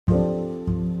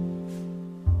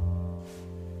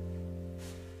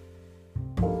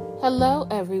Hello,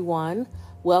 everyone.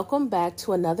 Welcome back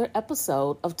to another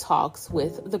episode of Talks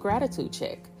with the Gratitude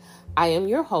Chick. I am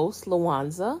your host,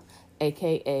 Lawanza,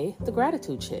 aka the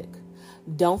Gratitude Chick.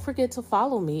 Don't forget to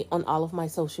follow me on all of my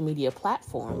social media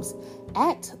platforms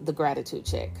at the Gratitude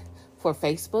Chick for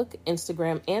Facebook,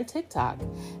 Instagram, and TikTok,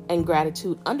 and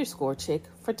Gratitude_Chick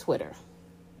for Twitter.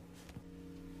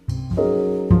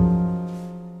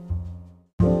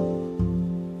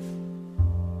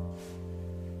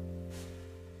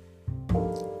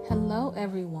 Hello,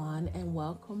 everyone, and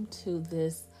welcome to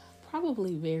this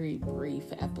probably very brief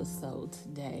episode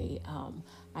today.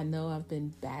 I know I've been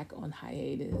back on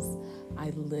hiatus.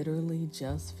 I literally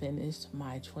just finished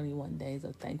my 21 Days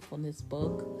of Thankfulness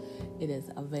book. It is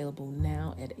available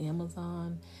now at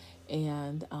Amazon,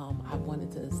 and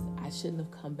I shouldn't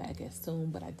have come back as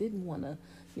soon, but I didn't want to,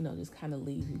 just kind of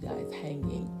leave you guys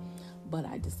hanging. But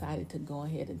I decided to go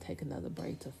ahead and take another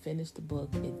break to finish the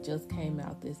book. It just came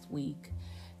out this week,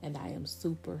 and I am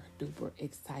super duper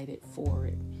excited for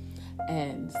it.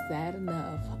 And sad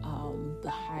enough,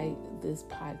 this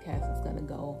podcast is gonna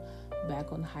go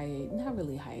back on hiatus. Not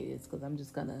really hiatus, because I'm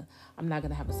not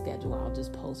gonna have a schedule. I'll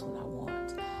just post when I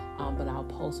want. But I'll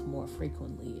post more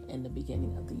frequently in the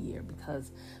beginning of the year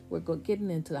because we're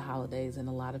getting into the holidays, and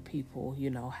a lot of people,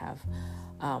 have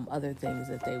other things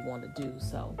that they want to do.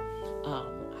 So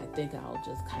I think I'll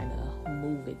just kind of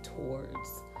move it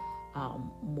towards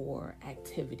more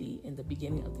activity in the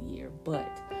beginning of the year,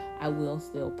 but I will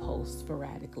still post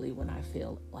sporadically when I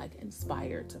feel like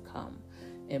inspired to come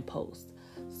and post.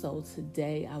 So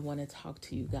today I want to talk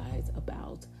to you guys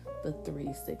about the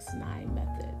 3-6-9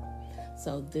 method.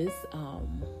 So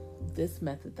this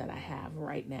method that I have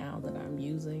right now that I'm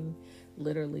using,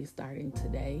 literally starting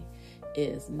today,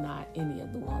 is not any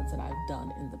of the ones that I've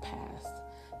done in the past.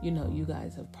 You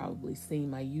guys have probably seen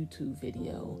my YouTube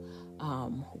video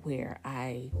where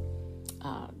I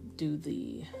do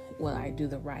the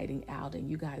writing out, and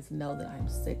you guys know that I'm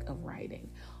sick of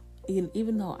writing.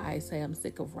 Even though I say I'm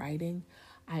sick of writing,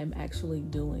 I am actually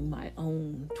doing my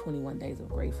own 21 Days of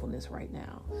Gratefulness right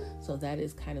now. So that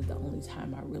is kind of the only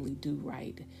time I really do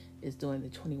write, is doing the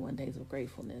 21 Days of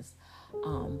Gratefulness.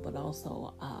 But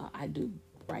also I do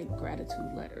write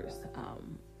gratitude letters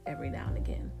every now and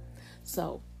again.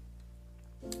 So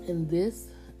in this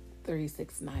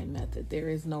 3-6-9 method, there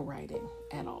is no writing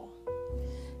at all.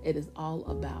 It is all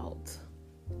about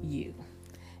you.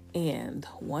 And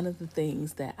one of the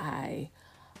things that I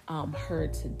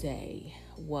heard today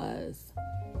was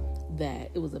that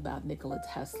it was about Nikola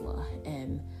Tesla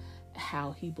and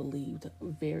how he believed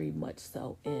very much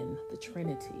so in the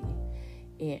Trinity.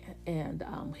 And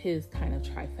his kind of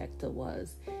trifecta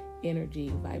was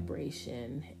energy,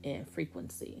 vibration, and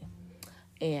frequency.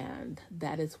 And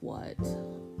that is what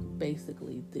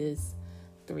basically this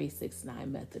 3-6-9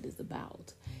 method is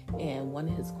about. And one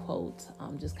of his quotes,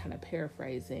 just kind of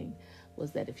paraphrasing,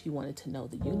 was that if you wanted to know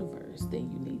the universe,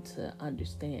 then you need to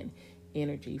understand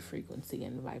energy, frequency,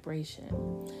 and vibration.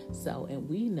 So, and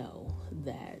we know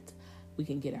that we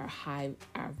can get our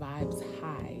vibes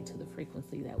high to the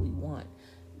frequency that we want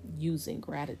using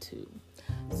gratitude.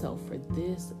 So for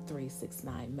this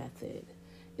 3-6-9 method,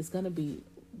 it's going to be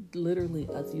literally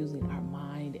us using our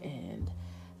mind and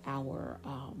our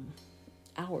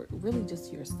really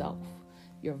just yourself,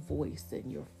 your voice and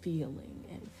your feeling,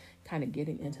 and kind of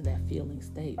getting into that feeling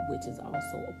state, which is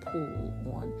also a pull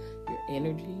on your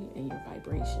energy and your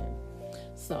vibration.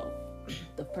 So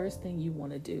the first thing you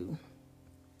want to do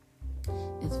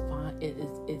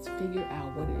is figure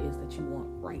out what it is that you want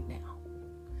right now.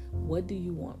 What do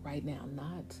you want right now?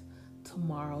 Not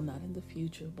tomorrow, not in the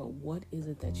future, but what is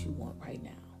it that you want right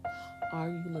now? Are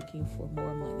you looking for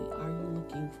more money?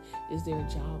 Is there a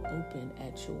job open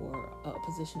at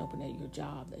position open at your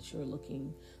job that you're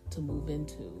looking to move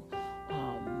into?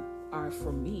 Or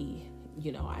for me,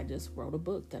 I just wrote a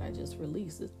book that I just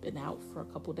released. It's been out for a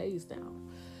couple days now.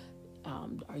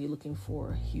 Are you looking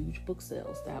for huge book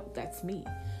sales? That's me.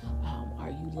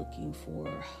 Are you looking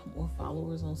for more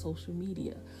followers on social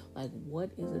media? Like,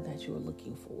 what is it that you're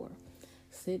looking for?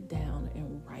 Sit down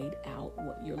and write out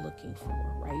what you're looking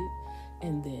for, right?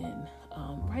 And then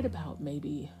write about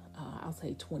maybe, I'll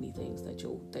say 20 things that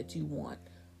you want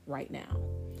right now.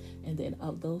 And then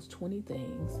of those 20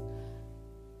 things,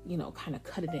 kind of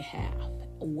cut it in half,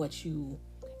 what you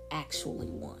actually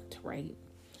want, right?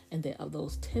 And then of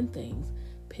those 10 things,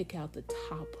 pick out the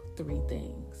top 3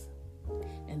 things.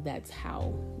 And that's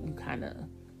how you kind of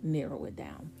narrow it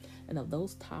down. And of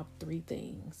those top 3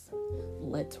 things,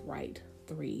 let's write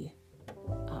 3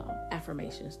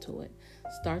 affirmations to it.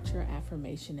 Start your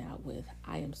affirmation out with,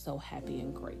 I am so happy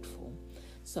and grateful.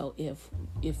 So if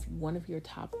one of your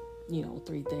top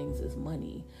three things is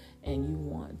money, and you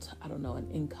want, I don't know, an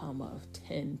income of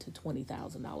 $10,000 to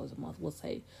 $20,000 a month. We'll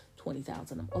say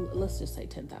 20,000. Let's just say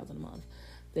 10,000 a month.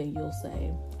 Then you'll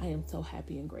say, I am so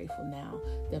happy and grateful now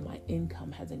that my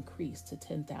income has increased to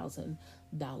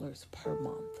 $10,000 per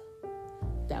month.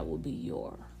 That will be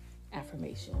your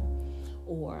affirmation.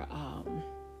 Or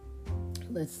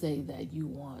let's say that you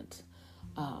want,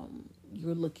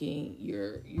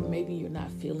 maybe you're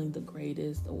not feeling the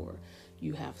greatest, or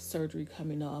you have surgery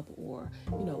coming up, or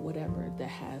whatever that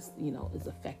has is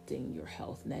affecting your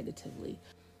health negatively.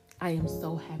 I am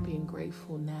so happy and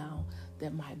grateful now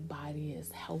that my body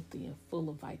is healthy and full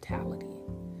of vitality.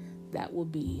 That will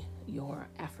be your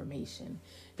affirmation.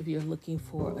 If you're looking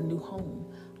for a new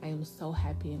home, I am so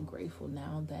happy and grateful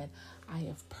now that I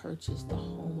have purchased the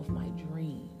home of my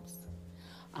dreams.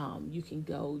 You can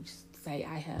go say,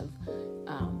 I have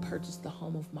purchased the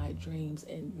home of my dreams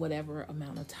in whatever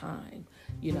amount of time,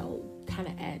 kind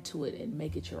of add to it and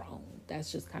make it your own. That's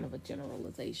just kind of a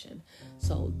generalization.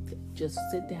 So just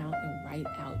sit down and write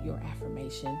out your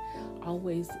affirmation.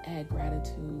 Always add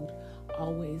gratitude.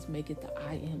 Always make it the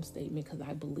I am statement, because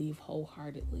I believe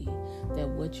wholeheartedly that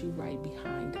what you write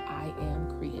behind I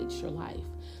am creates your life.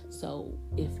 So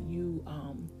if you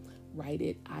write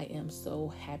it, I am so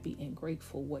happy and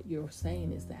grateful, what you're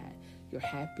saying is that you're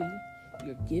happy,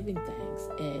 you're giving thanks,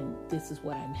 and this is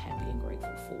what I'm happy and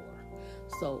grateful for.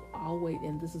 So always,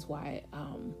 and this is why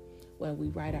when we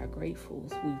write our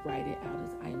gratefuls, we write it out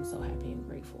as I am so happy and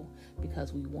grateful,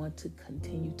 because we want to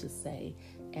continue to say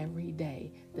every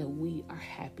day that we are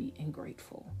happy and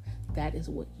grateful. That is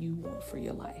what you want for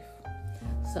your life.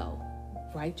 So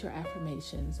write your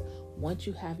affirmations. Once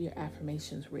you have your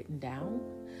affirmations written down,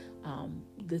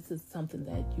 this is something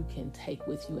that you can take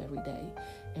with you every day.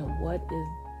 And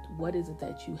what is it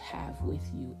that you have with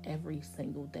you every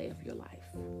single day of your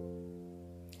life?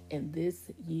 In this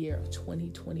year of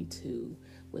 2022,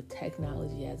 with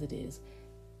technology as it is,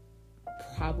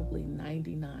 probably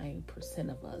 99%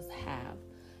 of us have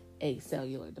a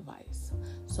cellular device.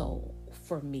 So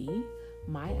for me,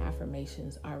 my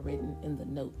affirmations are written in the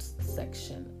notes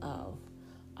section of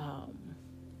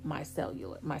my cell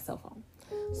phone.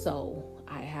 So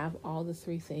I have all the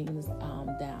three things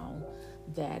down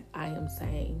that I am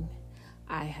saying.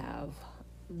 I have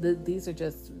these are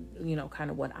just kind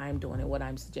of what I'm doing and what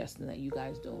I'm suggesting that you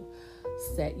guys do.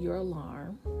 Set your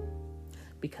alarm,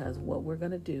 because what we're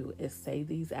going to do is say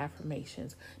these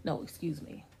affirmations.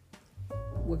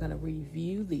 We're going to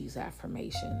review these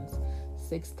affirmations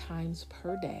 6 times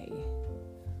per day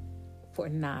for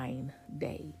 9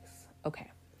 days. Okay.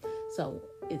 So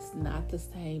it's not the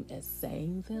same as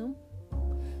saying them.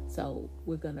 So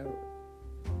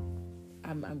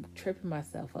I'm tripping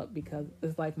myself up, because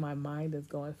it's like my mind is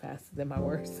going faster than my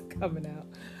words are coming out.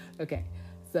 Okay.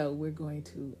 So we're going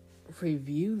to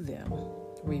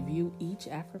review each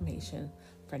affirmation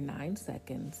for 9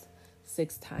 seconds,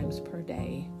 6 times per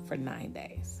day for 9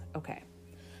 days. Okay.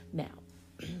 Now,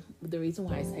 the reason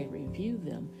why I say review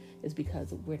them is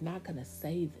because we're not going to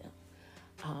say them.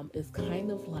 It's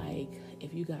kind of like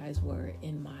if you guys were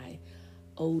in my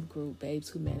old group, Babes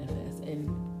Who Manifest.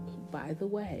 And by the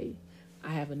way, I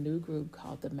have a new group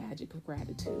called The Magic of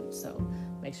Gratitude. So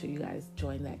make sure you guys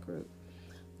join that group.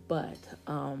 But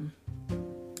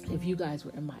if you guys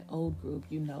were in my old group,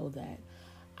 you know that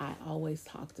I always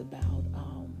talked about,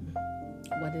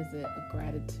 a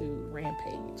gratitude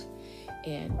rampage.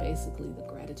 And basically the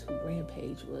gratitude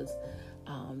rampage was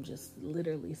just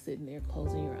literally sitting there,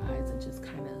 closing your eyes and just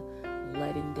kind of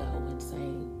letting go and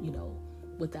saying,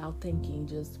 without thinking,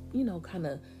 just, kind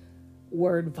of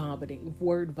word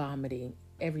vomiting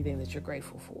everything that you're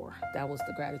grateful for. That is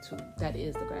the gratitude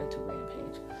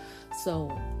rampage.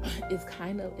 So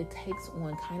it takes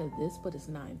on kind of this, but it's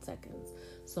 9 seconds.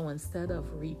 So instead of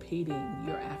repeating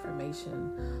your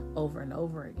affirmation over and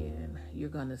over again, you're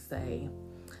going to say,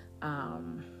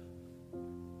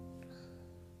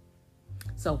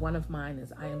 so one of mine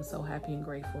is, I am so happy and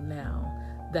grateful now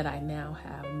that I now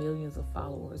have millions of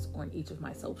followers on each of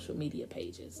my social media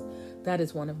pages. That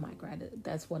is one of my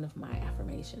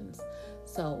affirmations.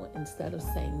 So instead of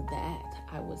saying that,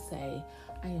 I would say,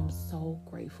 I am so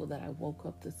grateful that I woke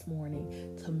up this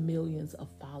morning to millions of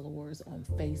followers on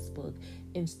Facebook,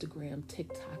 Instagram,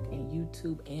 TikTok, and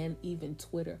YouTube, and even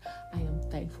Twitter. I am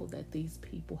thankful that these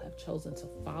people have chosen to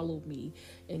follow me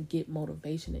and get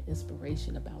motivation and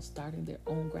inspiration about starting their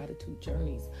own gratitude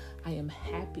journeys. I am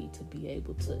happy to be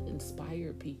able to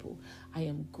inspire people. I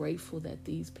am grateful that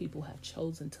these people have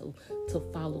chosen to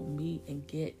follow me and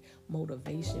get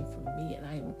motivation from me. And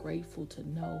I am grateful to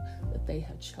know that they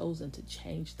have chosen to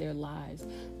change their lives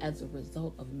as a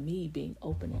result of me being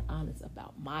open and honest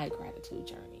about my gratitude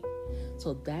journey.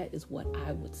 So that is what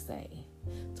I would say.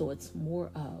 So it's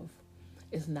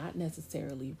not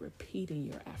necessarily repeating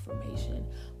your affirmation,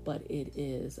 but it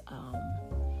is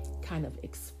kind of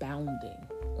expounding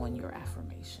on your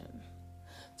affirmation.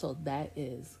 So that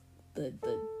is the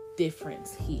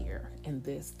difference here in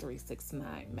this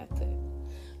 369 method.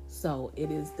 So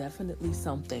it is definitely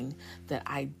something that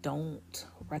I don't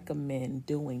recommend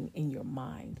doing in your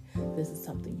mind. This is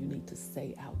something you need to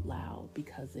say out loud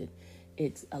because it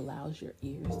allows your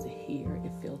ears to hear.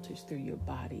 It filters through your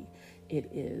body. It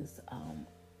is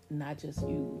not just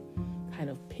you kind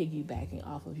of piggybacking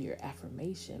off of your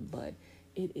affirmation, but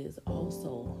it is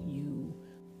also you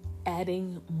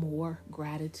adding more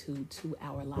gratitude to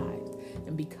our lives.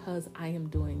 And because I am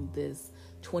doing this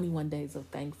 21 days of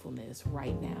thankfulness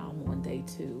right now, I'm on day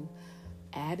 2,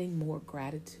 adding more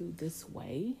gratitude this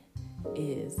way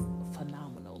is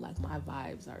phenomenal. Like, my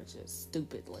vibes are just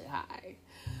stupidly high.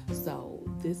 So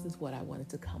this is what I wanted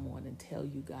to come on and tell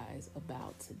you guys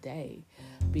about today,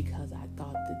 because I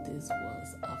thought that this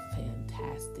was a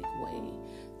fantastic way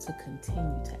to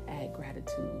continue to add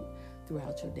gratitude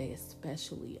throughout your day,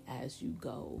 especially as you're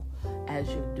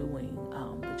doing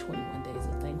the 21 days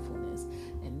of thankfulness.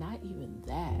 And not even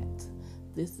that,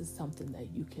 this is something that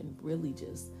you can really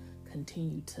just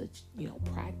continue to,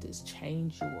 practice,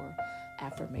 change your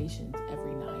affirmations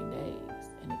every 9 days,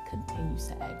 and it continues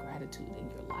to add gratitude in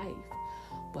your life,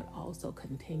 but also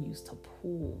continues to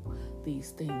pull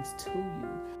these things to you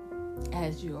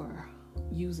as you're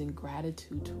using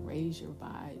gratitude to raise your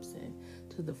vibes and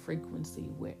to the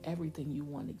frequency where everything you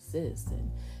want exists,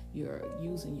 and you're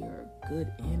using your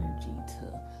good energy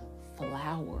to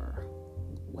flower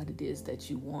what it is that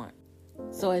you want.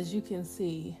 So as you can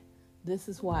see, this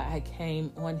is why I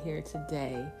came on here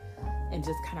today and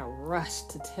just kind of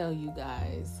rushed to tell you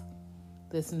guys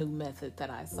this new method that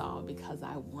I saw, because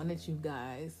I wanted you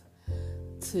guys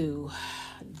to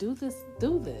do this,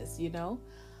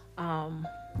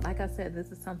 like I said,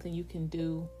 this is something you can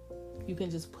do. You can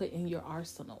just put in your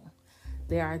arsenal.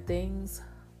 There are things,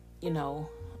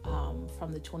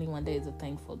 from the 21 days of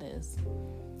thankfulness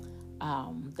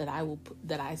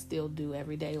that I still do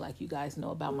every day. Like, you guys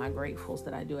know about my gratefuls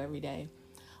that I do every day,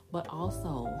 but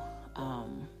also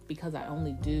because I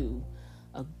only do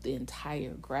the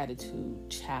entire gratitude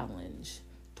challenge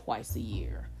twice a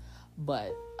year,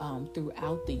 but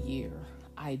throughout the year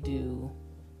I do,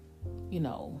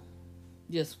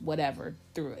 just whatever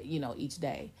through each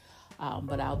day.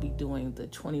 But I'll be doing the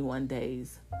 21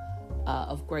 days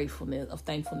of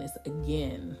thankfulness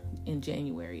again in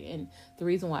January. And the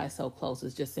reason why it's so close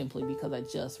is just simply because I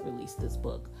just released this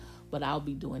book, but I'll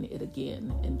be doing it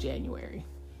again in January.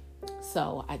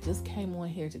 So I just came on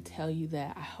here to tell you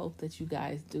that I hope that you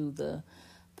guys do this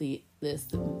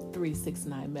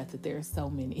 369 method. There are so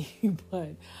many,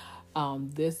 but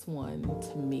this one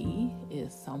to me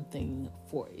is something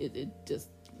for it. It just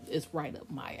is right up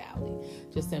my alley,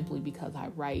 just simply because I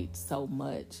write so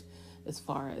much as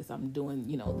far as I'm doing,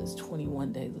 this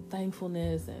 21 days of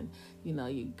thankfulness, and,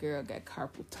 your girl got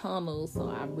carpal tunnel. So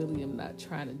I really am not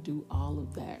trying to do all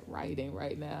of that writing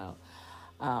right now.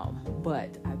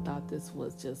 But I thought this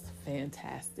was just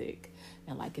fantastic,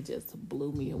 and it just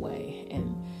blew me away.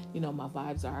 And, my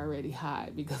vibes are already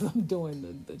high because I'm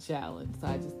doing the challenge. So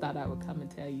I just thought I would come and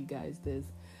tell you guys this.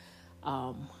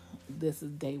 This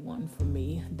is day 1 for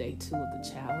me, day 2 of the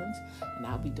challenge, and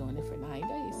I'll be doing it for 9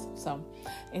 days. So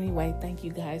anyway, thank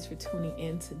you guys for tuning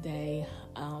in today.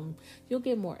 You'll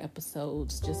get more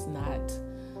episodes, just not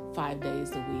 5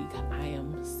 days a week. I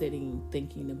am sitting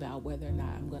thinking about whether or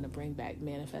not I'm going to bring back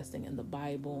Manifesting in the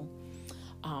Bible,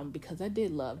 because I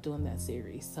did love doing that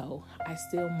series. So I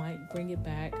still might bring it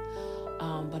back,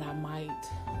 but I might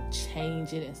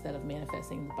change it. Instead of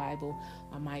Manifesting in the Bible,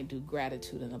 I might do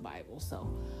Gratitude in the Bible. So,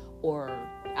 or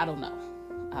I don't know.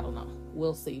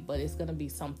 We'll see. But it's going to be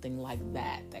something like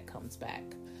that comes back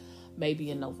maybe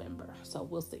in November. So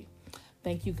we'll see.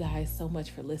 Thank you guys so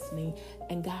much for listening.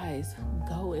 And guys,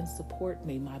 go and support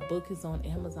me. My book is on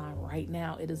Amazon right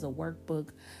now. It is a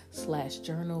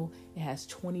workbook/journal. It has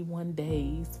 21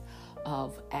 days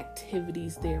of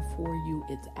activities there for you.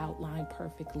 It's outlined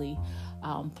perfectly,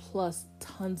 plus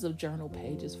tons of journal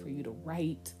pages for you to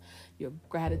write your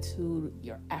gratitude,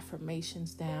 your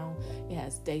affirmations down. It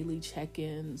has daily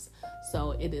check-ins.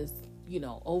 So it is,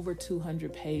 over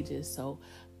 200 pages. So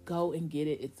go and get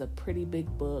it. It's a pretty big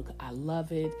book. I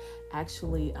love it.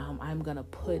 Actually, I'm going to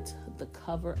put the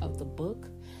cover of the book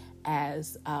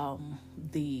as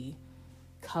the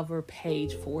cover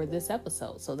page for this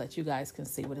episode so that you guys can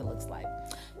see what it looks like.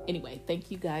 Anyway, thank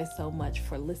you guys so much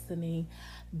for listening.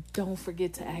 Don't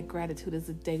forget to add gratitude as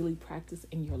a daily practice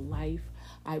in your life.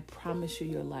 I promise you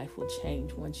your life will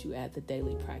change once you add the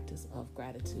daily practice of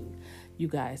gratitude. You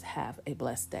guys have a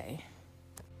blessed day.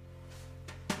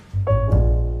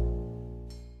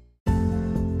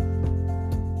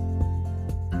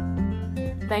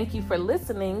 Thank you for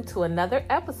listening to another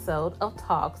episode of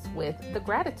Talks with the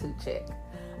Gratitude Chick.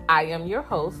 I am your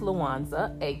host,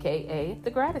 Luanza, aka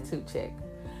the Gratitude Chick.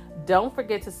 Don't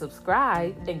forget to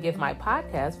subscribe and give my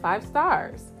podcast 5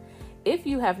 stars. If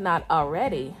you have not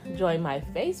already, join my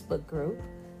Facebook group,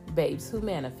 Babes Who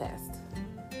Manifest.